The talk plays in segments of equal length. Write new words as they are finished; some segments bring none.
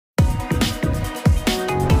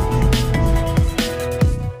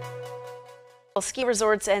Well, ski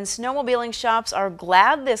resorts and snowmobiling shops are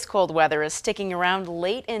glad this cold weather is sticking around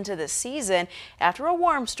late into the season. After a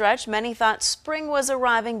warm stretch, many thought spring was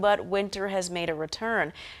arriving, but winter has made a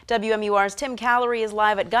return. WMUR's Tim Callery is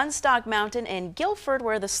live at Gunstock Mountain in Guilford,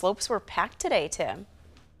 where the slopes were packed today, Tim.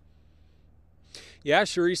 Yeah,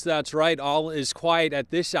 Charisse, that's right. All is quiet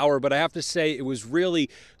at this hour, but I have to say it was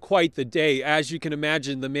really quite the day. As you can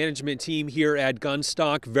imagine, the management team here at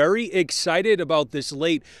Gunstock very excited about this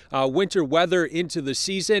late winter weather into the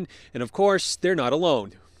season. And of course, they're not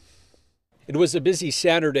alone. It was a busy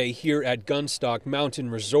Saturday here at Gunstock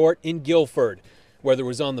Mountain Resort in Guilford. Whether it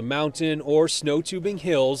was on the mountain or snow tubing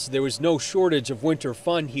hills, there was no shortage of winter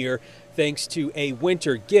fun here, thanks to a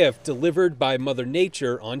winter gift delivered by Mother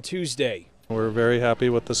Nature on Tuesday. We're very happy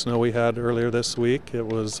with the snow we had earlier this week. It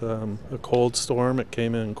was a cold storm. It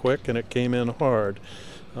came in quick and it came in hard.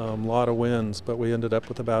 A lot of winds, but we ended up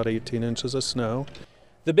with about 18 inches of snow.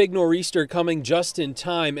 The big nor'easter coming just in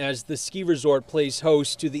time as the ski resort plays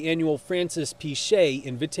host to the annual Francis Pichet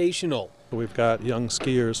Invitational. We've got young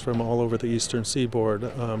skiers from all over the eastern seaboard,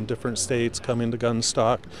 different states coming to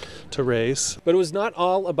Gunstock to race. But it was not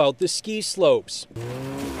all about the ski slopes.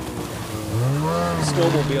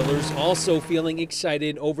 Snowmobilers also feeling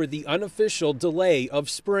excited over the unofficial delay of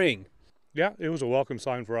spring. Yeah, it was a welcome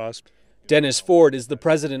sign for us. Dennis Ford is the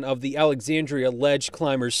president of the Alexandria Ledge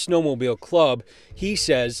Climbers Snowmobile Club. He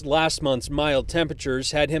says last month's mild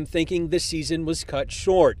temperatures had him thinking the season was cut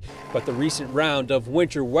short, but the recent round of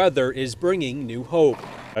winter weather is bringing new hope.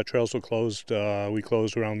 Our trails were closed. We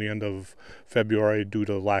closed around the end of February due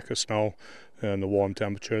to lack of snow and the warm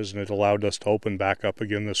temperatures, and it allowed us to open back up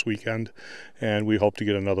again this weekend, and we hope to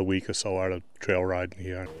get another week or so out of trail riding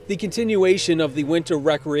here. The continuation of the winter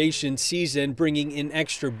recreation season bringing an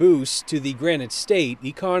extra boost to the Granite State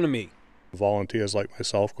economy. Volunteers like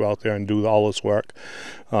myself go out there and do all this work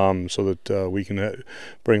so that we can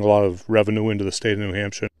bring a lot of revenue into the state of New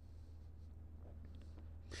Hampshire.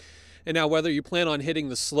 And now, whether you plan on hitting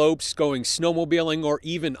the slopes, going snowmobiling, or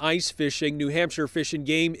even ice fishing, New Hampshire Fish and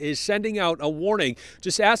Game is sending out a warning,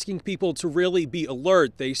 just asking people to really be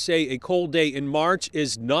alert. They say a cold day in March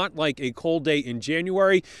is not like a cold day in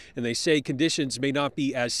January, and they say conditions may not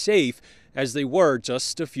be as safe as they were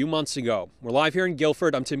just a few months ago. We're live here in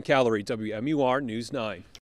Guilford. I'm Tim Callery, WMUR News 9.